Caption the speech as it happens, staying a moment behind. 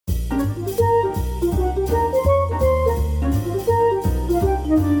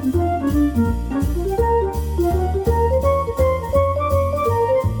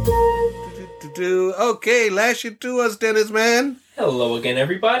Okay, lash it to us, Dennis, man. Hello again,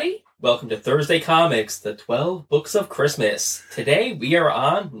 everybody. Welcome to Thursday Comics, the 12 Books of Christmas. Today we are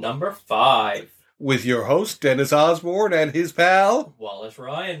on number 5. With your host, Dennis Osborne, and his pal... Wallace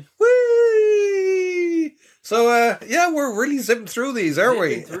Ryan. Whee! So, we're really zipping through these, aren't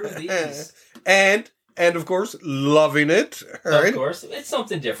we? Zipping through these. And of course, loving it. Right? Of course, it's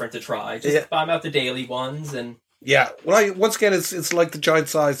something different to try. Just bomb out the daily ones and... Yeah, well, once again, it's like the giant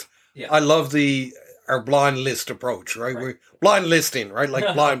size. Yeah. I love our blind list approach, right? We're blind listing, right?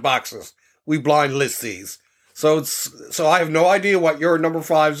 Like blind boxes. We blind list these. So I have no idea what your number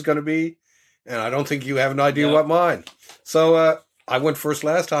 5 is going to be, and I don't think you have an idea what mine. So I went first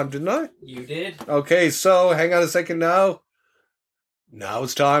last time, didn't I? You did. Okay, so hang on a second now. Now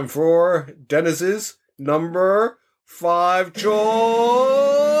it's time for Dennis's number 5 choice.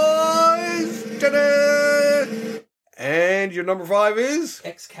 Ta-da! And your number 5 is?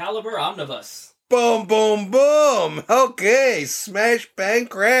 Excalibur Omnibus. Boom, boom, boom. Okay, smash, bang,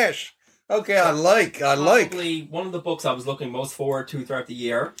 crash. Okay, I like. Probably one of the books I was looking most forward to throughout the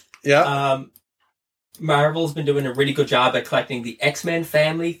year. Yeah. Marvel's been doing a really good job at collecting the X-Men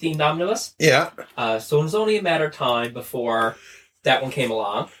family themed omnibus. Yeah. So it was only a matter of time before that one came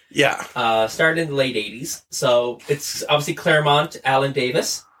along. Yeah. Started in the late 80s. So it's obviously Claremont, Alan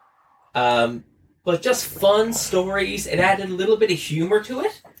Davis. But just fun stories. It added a little bit of humor to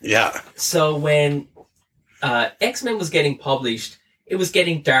it. Yeah. So when X-Men was getting published, it was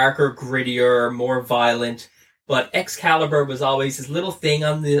getting darker, grittier, more violent. But Excalibur was always this little thing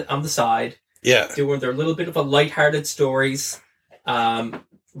on the side. Yeah. Doing their little bit of a lighthearted stories.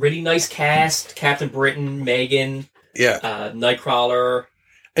 Really nice cast. Captain Britain, Megan. Yeah. Nightcrawler.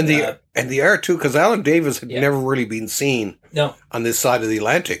 And the art too, because Alan Davis had never really been seen on this side of the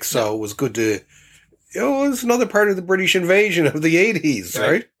Atlantic, so it was good to, it was another part of the British invasion of the 80s,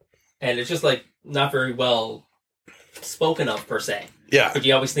 right? And it's just like not very well spoken of per se. Yeah. But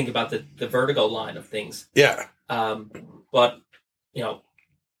you always think about the Vertigo line of things. Yeah. But,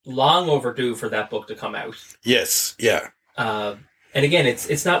 long overdue for that book to come out. Yes. Yeah. And again,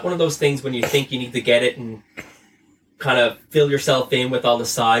 it's not one of those things when you think you need to get it and kind of fill yourself in with all the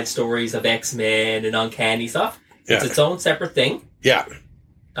side stories of X-Men and Uncanny stuff. Yeah. It's its own separate thing. Yeah.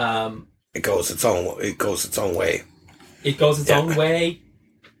 It goes its own way. It goes its own way.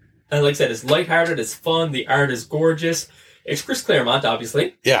 And like I said, it's lighthearted, it's fun, the art is gorgeous. It's Chris Claremont,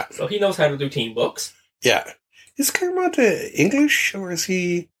 obviously. Yeah. So he knows how to do team books. Yeah. Is Claremont English, or is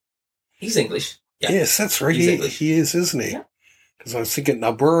he... He's English. Yeah. Yes, that's right. He is, isn't he? Because I was thinking,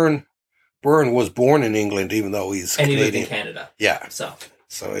 now Byrne was born in England, even though he's Canadian. And he lived in Canada. Yeah. So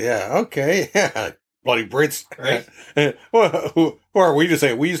yeah, okay. Bloody Brits. Right. Well, who are we to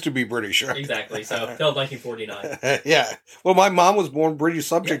say? We used to be British. Right? Exactly. So, till 1949. Yeah. Well, my mom was born British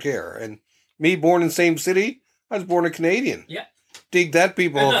subject here. And me, born in the same city, I was born a Canadian. Yeah. Dig that,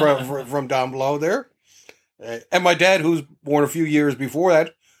 people from down below there. And my dad, who's born a few years before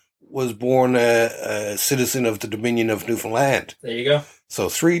that, was born a citizen of the Dominion of Newfoundland. There you go. So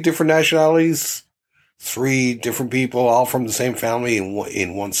 3 different nationalities, 3 different people, all from the same family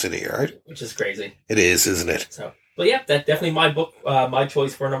in one city, right? Which is crazy. It is, isn't it? So, but yeah, that's definitely my book, my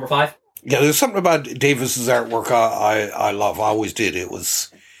choice for number 5. Yeah, there's something about Davis's artwork I love. I always did. He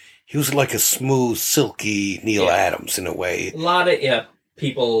was like a smooth, silky Neil Adams in a way. A lot of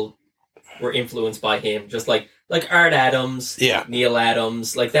people were influenced by him, just like Art Adams, Neil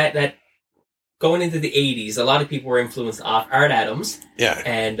Adams, like that. Going into the 80s, a lot of people were influenced off Art Adams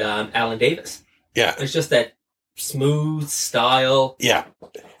and Alan Davis. Yeah. It's just that smooth style. Yeah.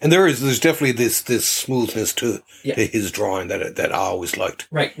 And there's definitely this smoothness to his drawing that I always liked.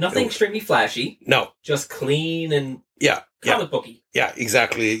 Right. Nothing extremely flashy. No. Just clean and comic booky. Yeah,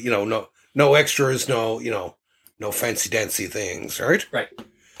 exactly. No extras, no fancy dancy things, right? Right.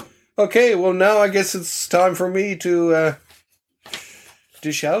 Okay, well now I guess it's time for me to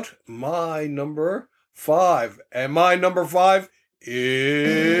dish out my number 5. And my number 5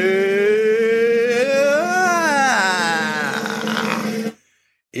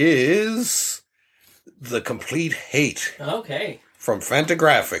 is The Complete Hate. Okay. From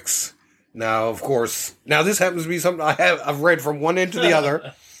Fantagraphics. Now, of course, this happens to be something I've read from one end to the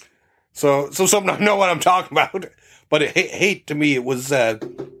other. So something I know what I'm talking about. But Hate to me, it was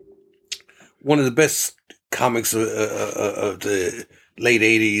one of the best comics of the late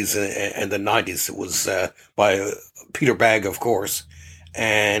 80s and the 90s. It was by Peter Bagge, of course.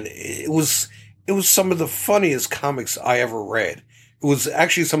 And it was some of the funniest comics I ever read. It was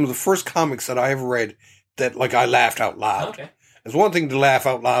actually some of the first comics that I ever read that, like, I laughed out loud. Okay. It's one thing to laugh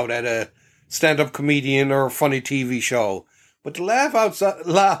out loud at a stand-up comedian or a funny TV show, but to laugh out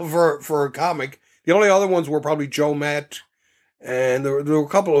loud for a comic The only other ones were probably Joe Matt, and there were a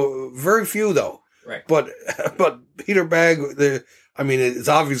couple of, very few though. Right. But Peter Bagg, it's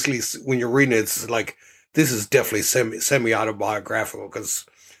obviously, when you're reading it, it's like, this is definitely semi-autobiographical, because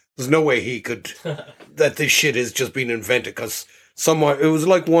there's no way he could, that this shit is just being invented, because it was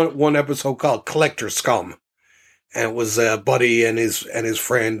like one episode called Collector Scum. And it was Buddy and his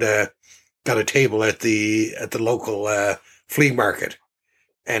friend got a table at the local flea market.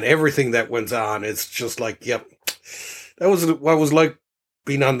 And everything that went on, it's just like, yep. That was what it was like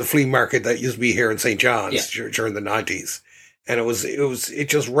being on the flea market that used to be here in St. John's during the 90s. And it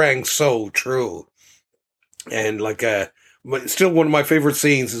just rang so true. And but still one of my favorite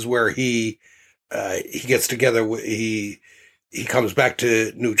scenes is where he gets together with, he comes back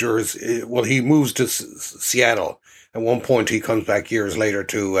to New Jersey. Well, he moves to Seattle. At one point, he comes back years later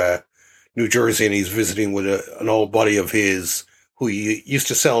to New Jersey, and he's visiting with an old buddy of his who he used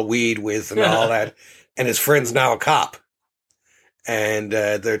to sell weed with and all that. And his friend's now a cop. And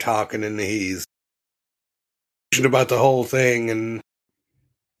they're talking, and he's about the whole thing, and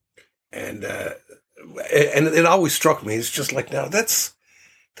it always struck me. It's just like, now that's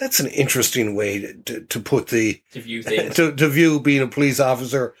an interesting way to put to view things. to view being a police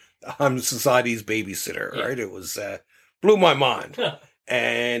officer. I'm society's babysitter, right? It was blew my mind.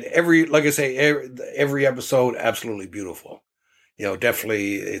 And every episode, absolutely beautiful.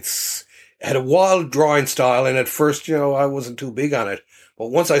 Definitely it had a wild drawing style, and at first, I wasn't too big on it.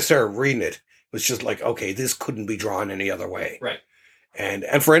 But once I started reading it, it was just like, okay, this couldn't be drawn any other way. Right. And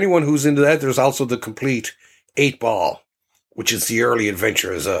for anyone who's into that, there's also the complete 8-Ball, which is the early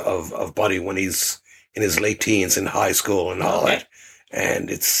adventures of Buddy when he's in his late teens in high school and all that. And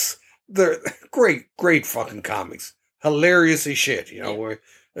they're great fucking comics. Hilarious as shit, where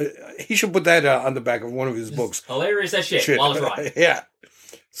he should put that on the back of one of his books. Hilarious as shit. While it's right. Yeah.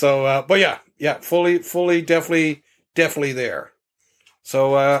 So, but yeah, fully, definitely there.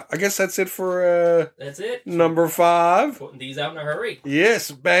 So, I guess that's it for, that's it. Number 5. Putting these out in a hurry.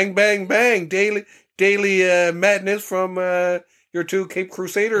 Yes. Bang, bang, bang. Daily madness from, your 2 Cape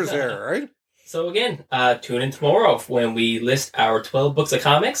Crusaders there, right? So again, tune in tomorrow when we list our 12 books of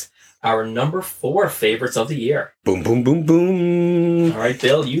comics, our number 4 favorites of the year. Boom, boom, boom, boom. All right,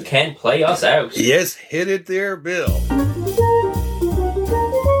 Bill, you can play us out. Yes, hit it there, Bill.